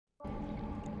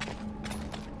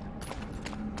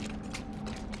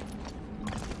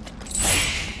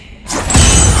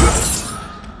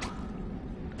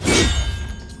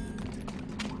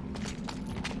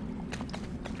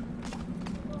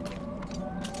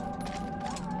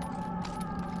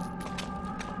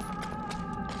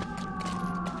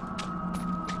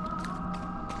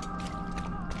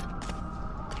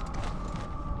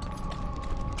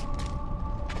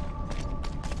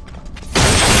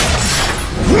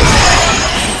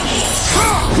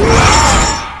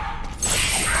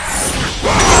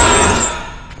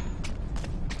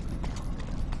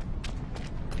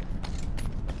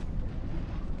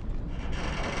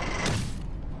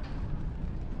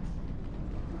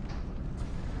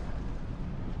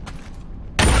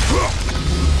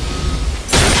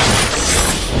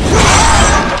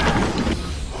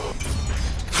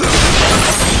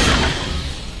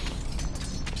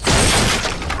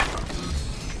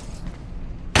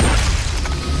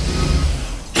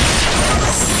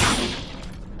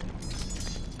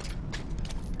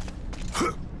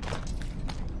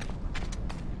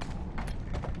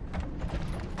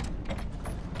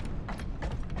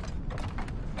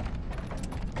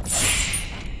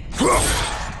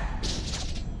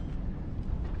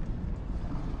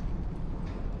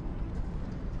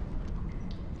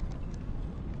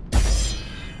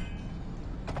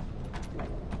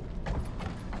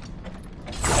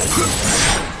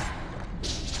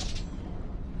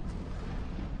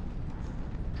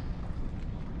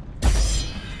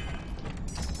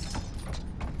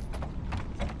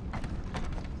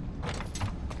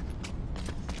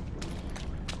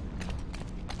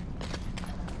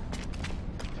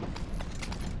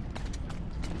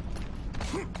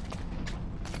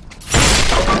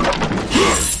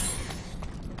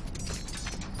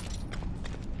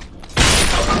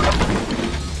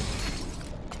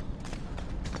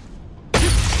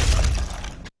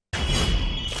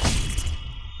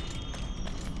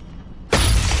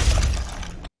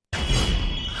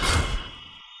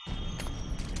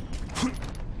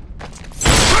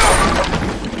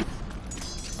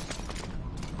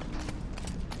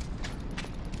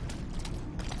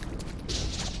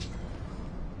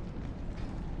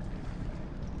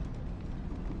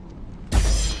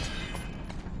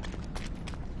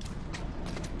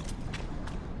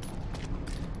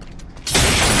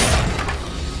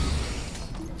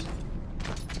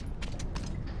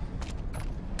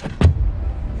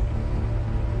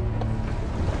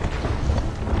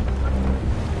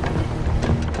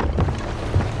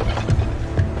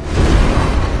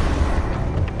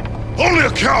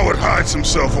coward hides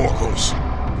himself, Orcos?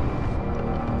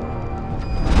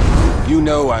 You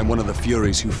know I'm one of the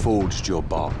Furies who forged your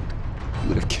bond. You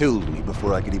would have killed me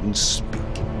before I could even speak.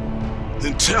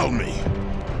 Then tell me,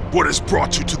 what has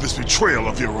brought you to this betrayal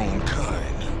of your own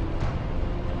kind?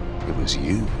 It was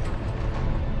you.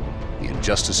 The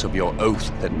injustice of your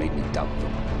oath that made me doubt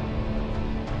them.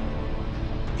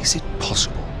 Is it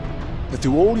possible that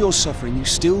through all your suffering you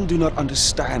still do not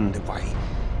understand why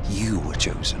you were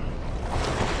chosen?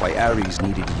 Why Ares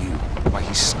needed you? Why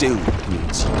he still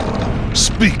needs you?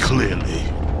 Speak clearly.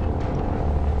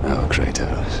 Oh,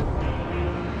 Kratos.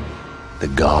 The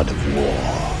god of war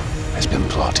has been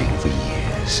plotting for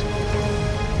years.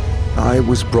 I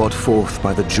was brought forth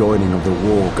by the joining of the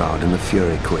War God and the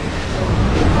Fury Queen.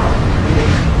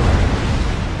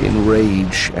 In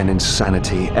rage and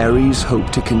insanity, Ares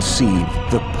hoped to conceive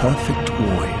the perfect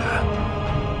warrior.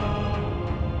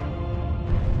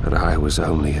 But I was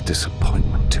only a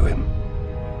disappointment to him.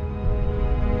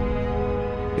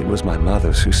 It was my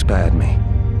mothers who spared me.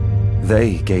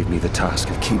 They gave me the task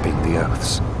of keeping the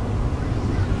oaths.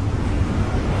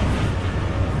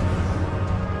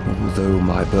 Although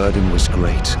my burden was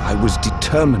great, I was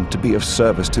determined to be of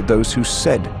service to those who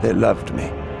said they loved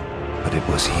me. But it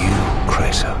was you,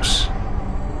 Kratos.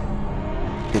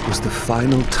 It was the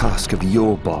final task of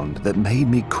your bond that made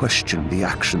me question the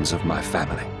actions of my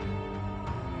family.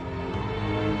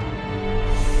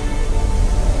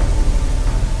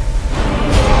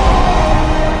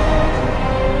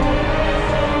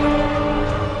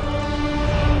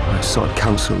 I sought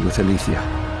counsel with Aletheia.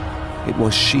 It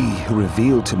was she who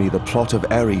revealed to me the plot of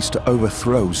Ares to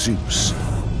overthrow Zeus.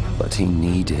 But he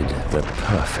needed the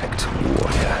perfect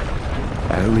warrior.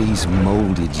 Ares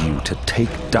molded you to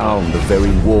take down the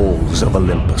very walls of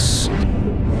Olympus.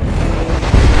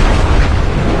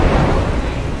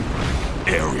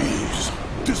 Ares,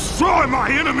 destroy my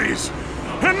enemies,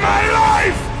 and my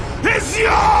life is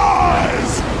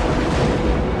yours!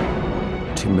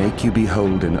 To make you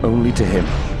beholden only to him,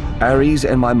 Ares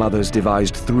and my mothers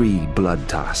devised 3 blood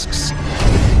tasks.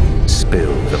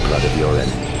 Spill the blood of your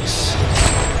enemies.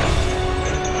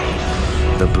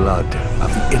 The blood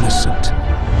of the innocent.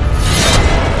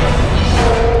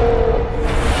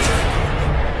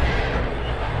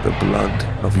 The blood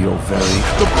of your very...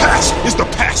 The past is the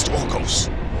past, Orcos!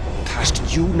 Past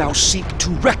you now seek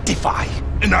to rectify.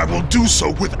 And I will do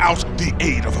so without the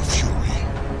aid of a Fury.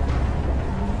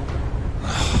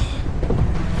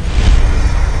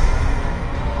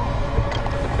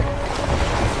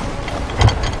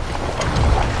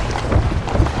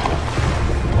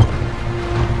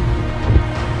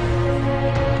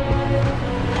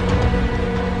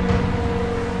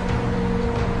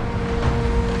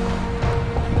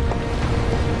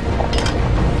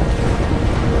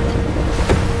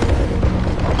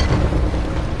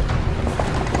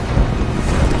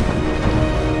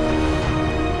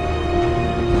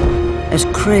 As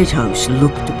Kratos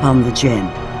looked upon the gem,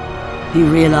 he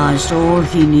realized all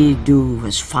he need do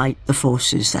was fight the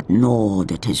forces that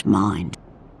gnawed at his mind.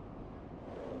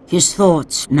 His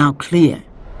thoughts now clear,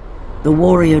 the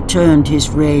warrior turned his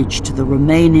rage to the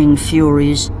remaining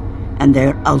Furies and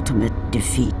their ultimate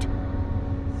defeat.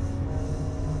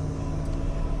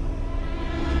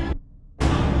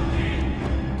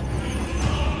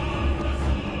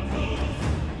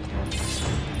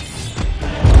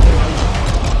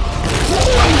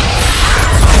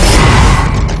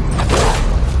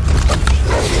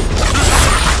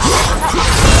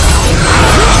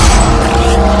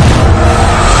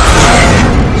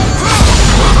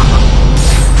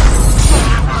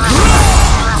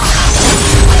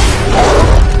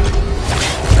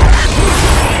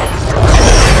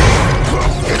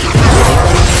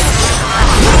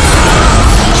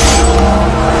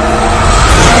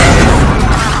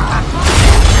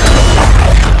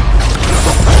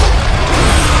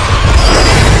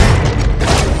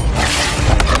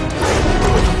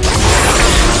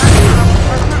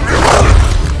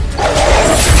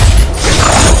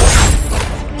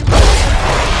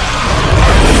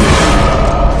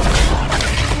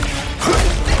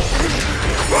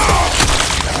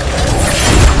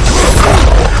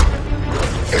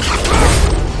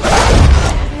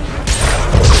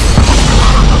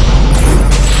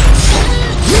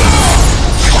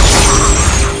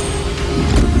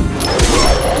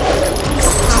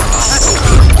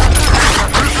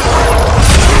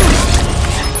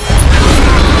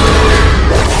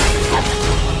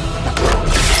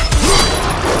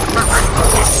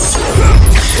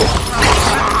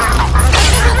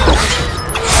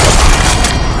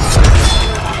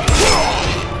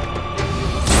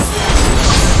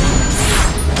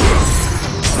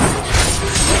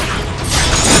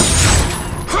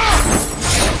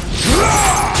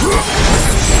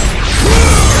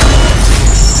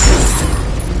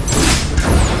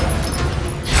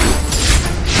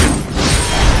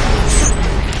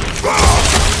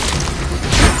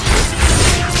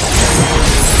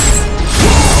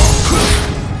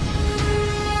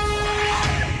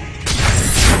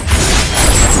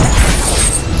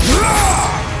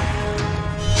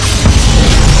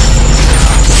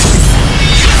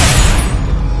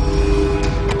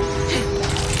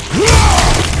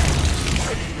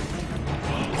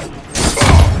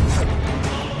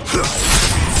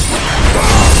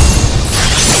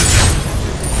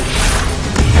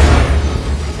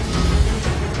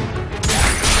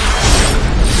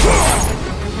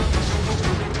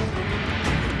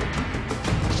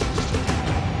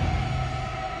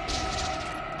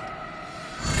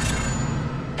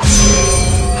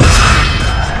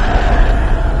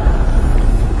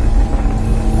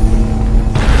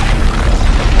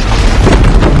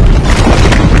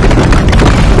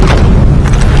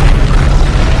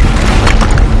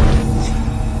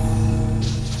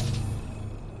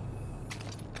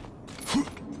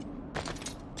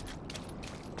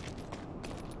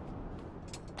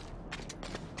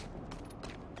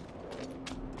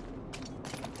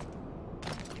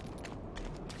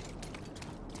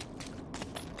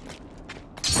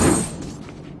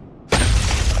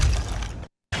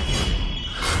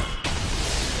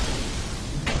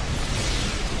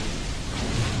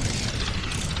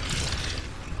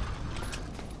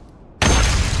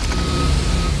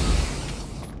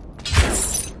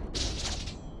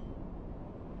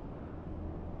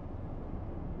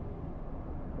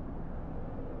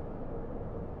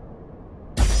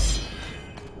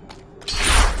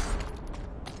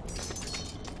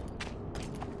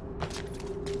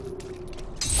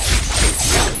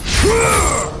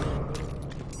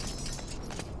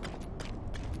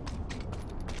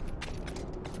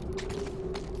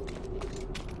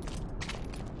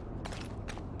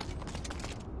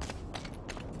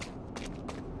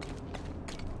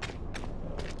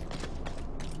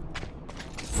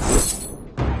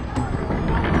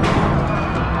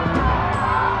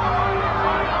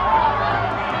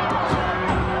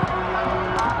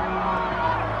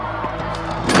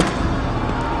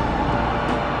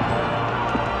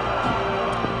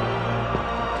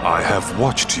 I've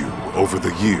watched you over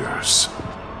the years.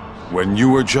 When you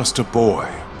were just a boy,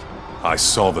 I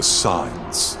saw the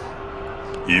signs.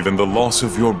 Even the loss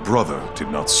of your brother did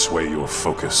not sway your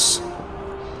focus.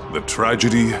 The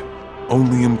tragedy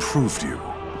only improved you.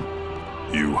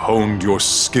 You honed your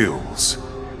skills.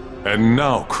 And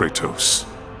now, Kratos,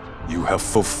 you have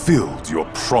fulfilled your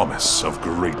promise of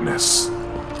greatness.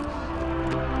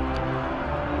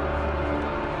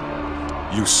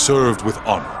 You served with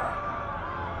honor.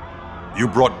 You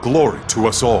brought glory to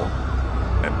us all.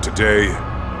 And today,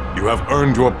 you have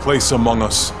earned your place among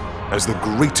us as the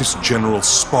greatest general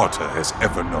Sparta has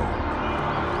ever known.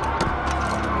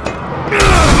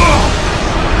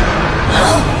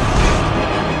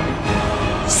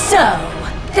 So,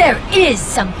 there is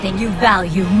something you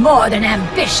value more than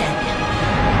ambition.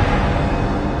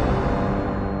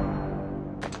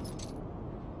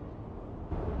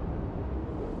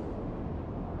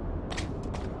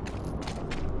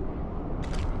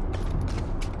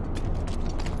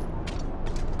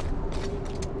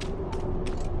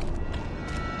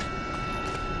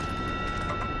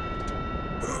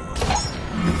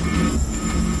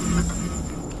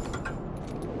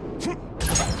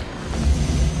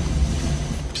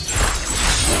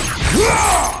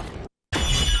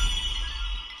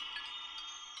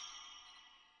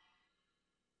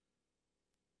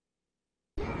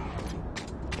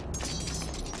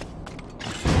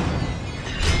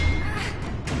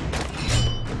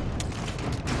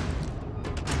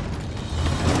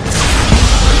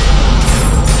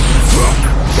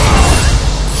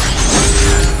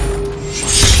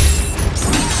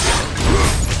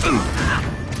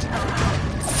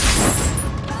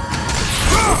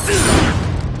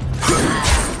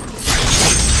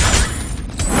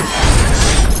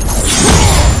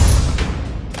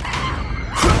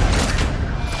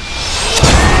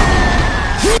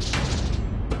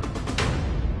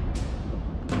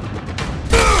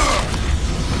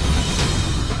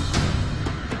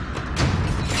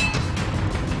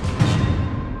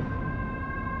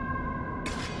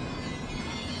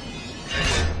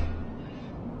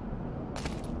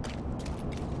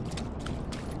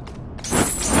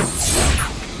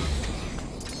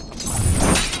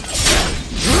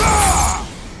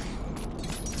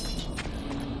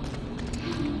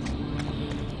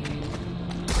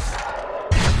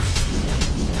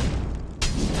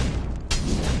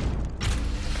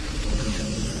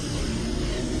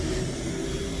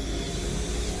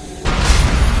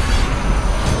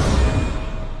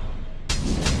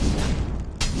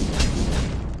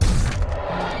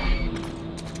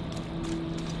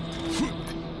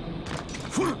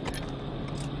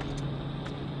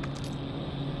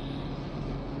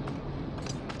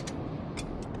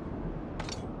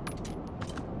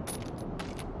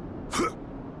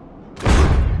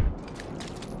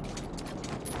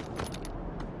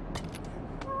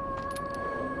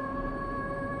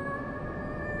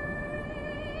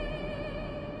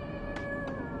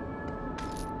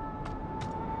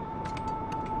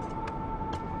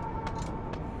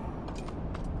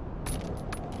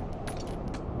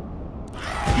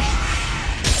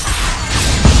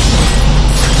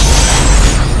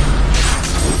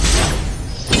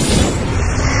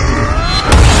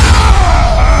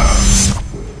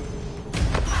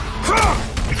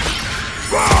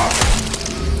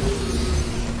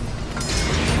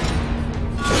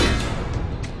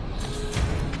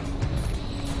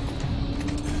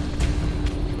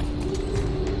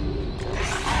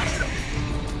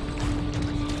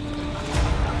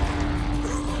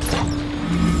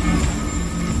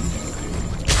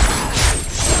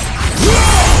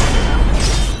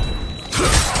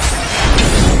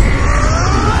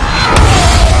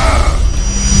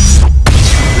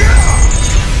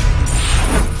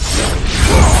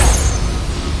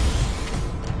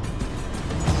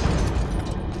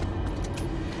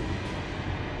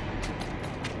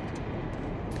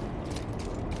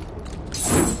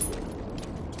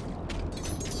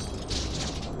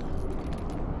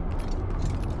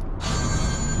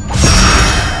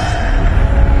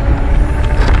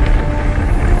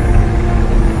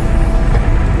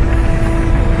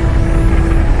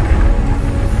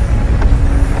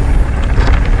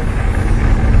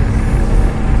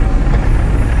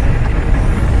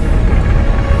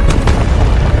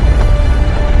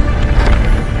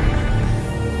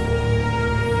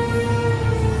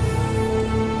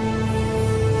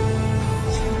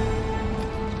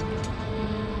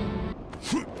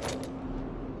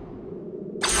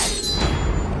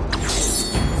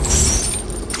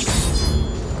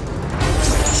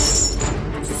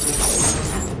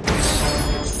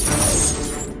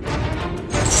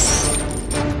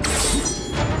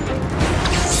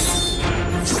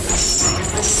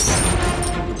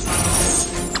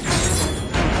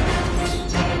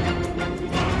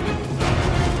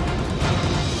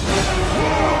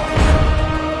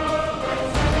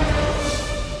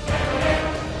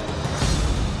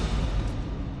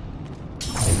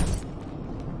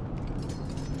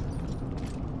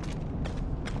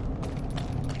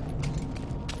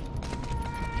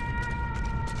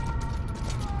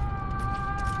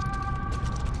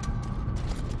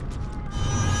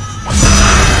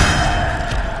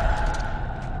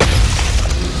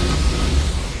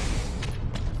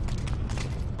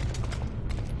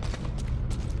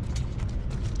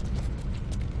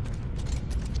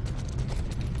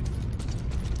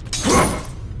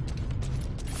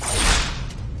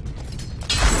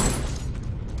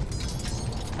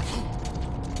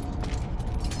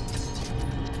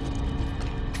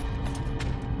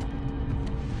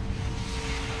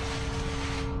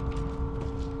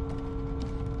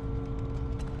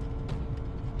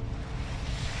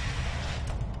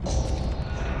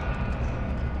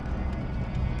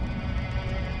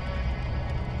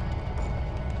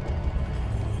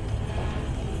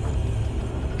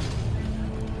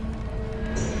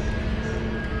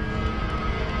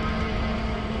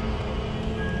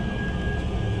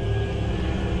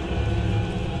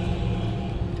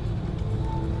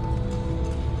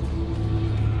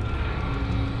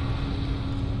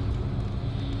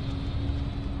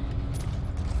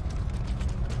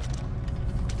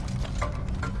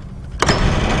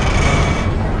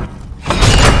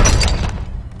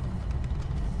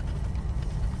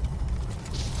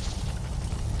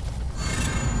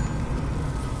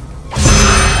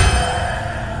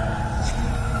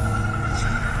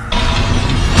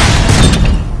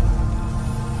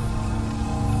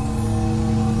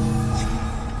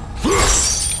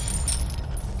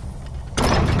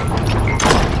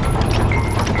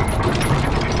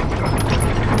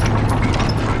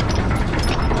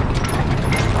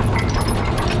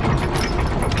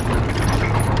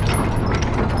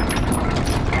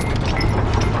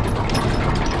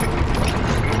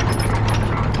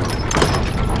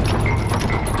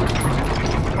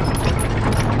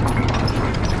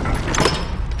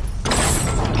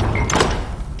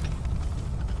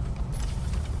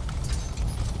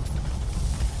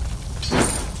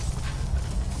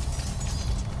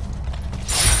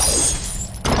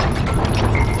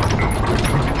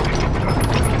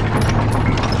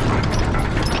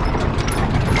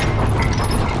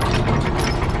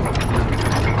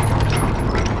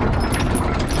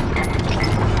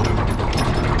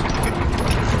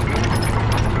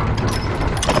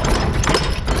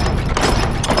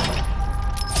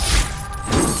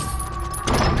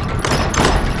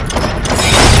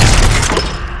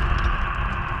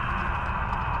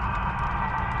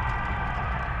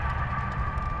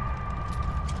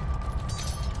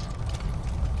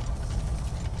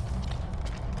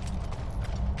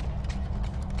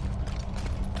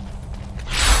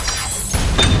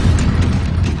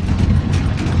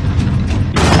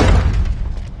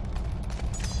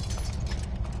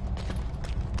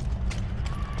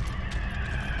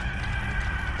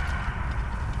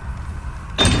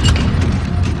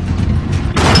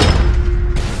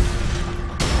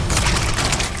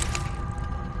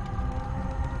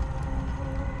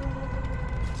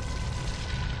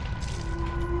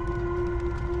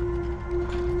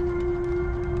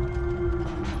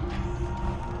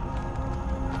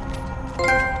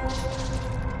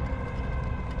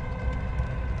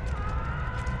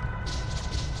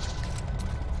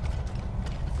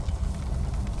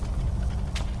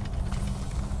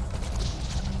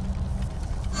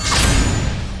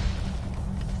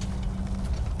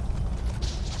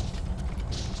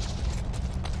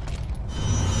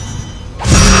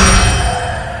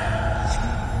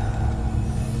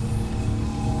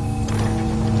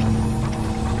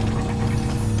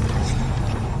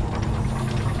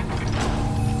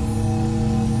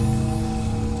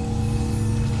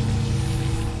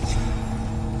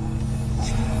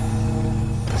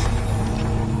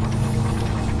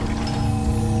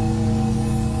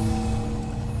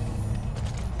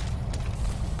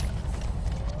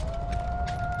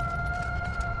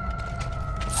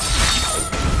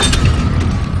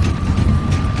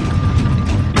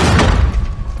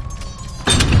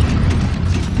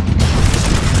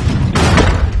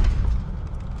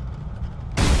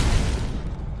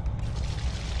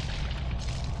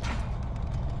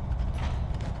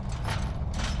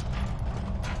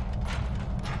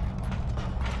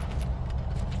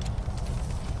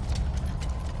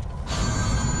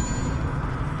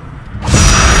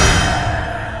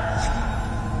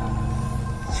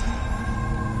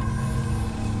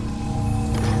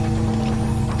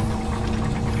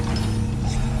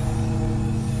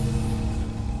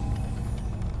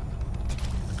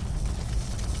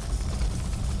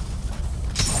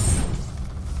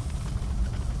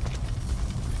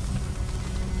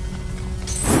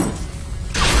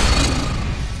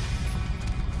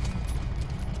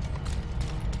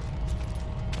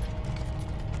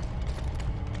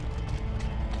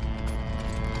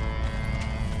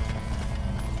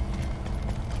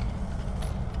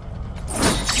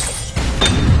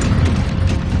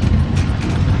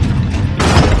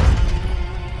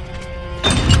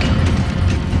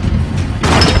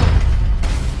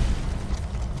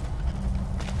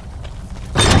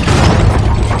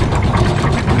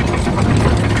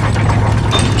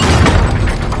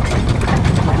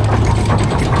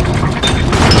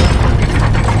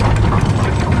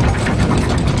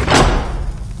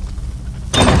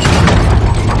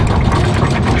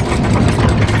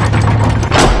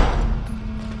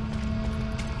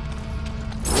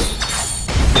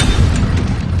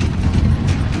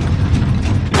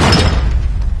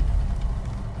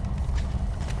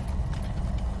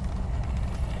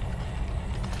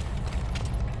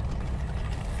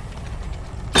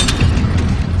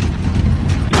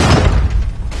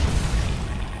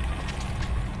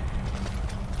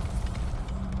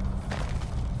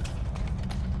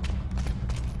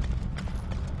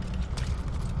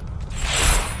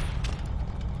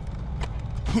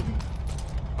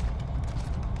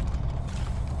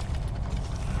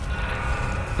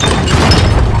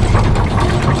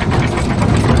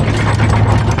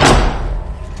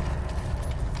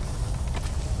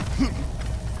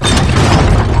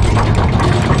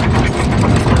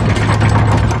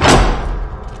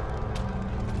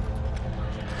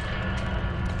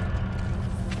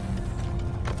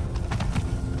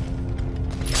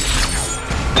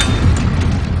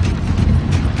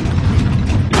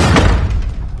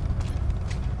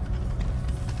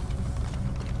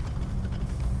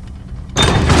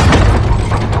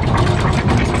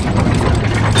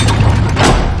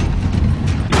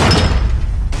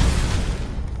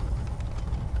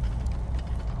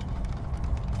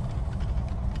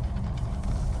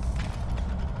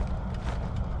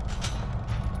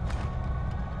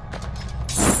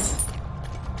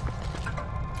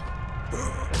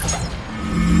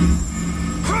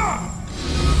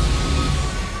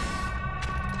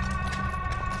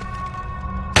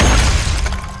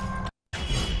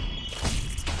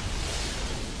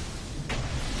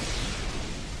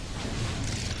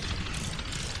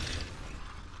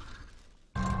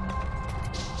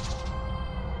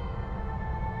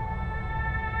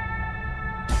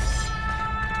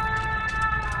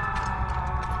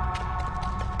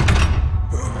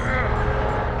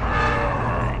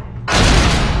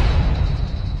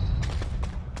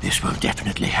 This will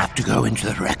definitely have to go into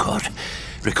the record.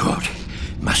 Record.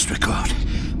 Must record.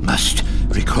 Must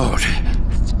record.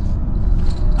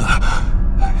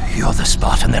 You're the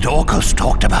Spartan that Orcus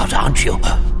talked about, aren't you?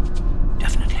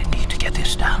 Definitely need to get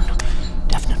this down.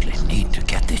 Definitely need to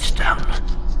get this down.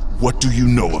 What do you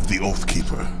know of the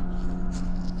Oathkeeper?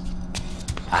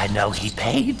 I know he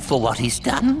paid for what he's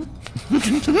done.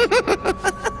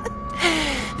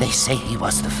 They say he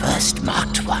was the first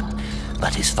marked one,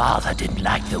 but his father didn't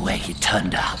like the way he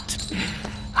turned out.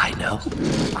 I know.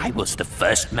 I was the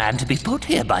first man to be put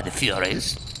here by the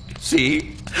Furies.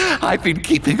 See? I've been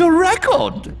keeping a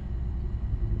record.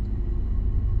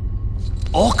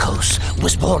 Orcus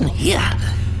was born here.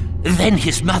 Then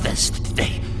his mothers,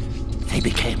 they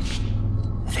became...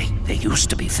 They used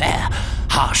to be fair.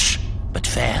 Harsh, but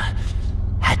fair.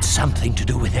 Had something to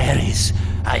do with Ares,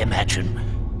 I imagine.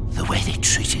 The way they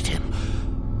treated him.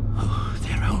 Oh,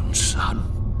 their own son.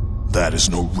 That is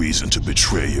no reason to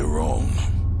betray your own.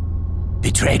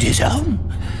 Betrayed his own?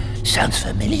 Sounds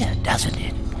familiar, doesn't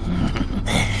it?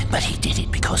 But he did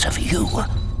it because of you.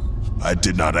 I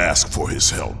did not ask for his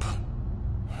help.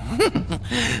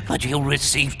 But you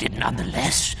received it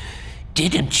nonetheless,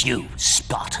 didn't you,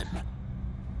 Spartan?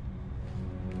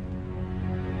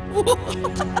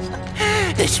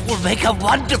 This will make a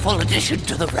wonderful addition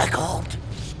to the record.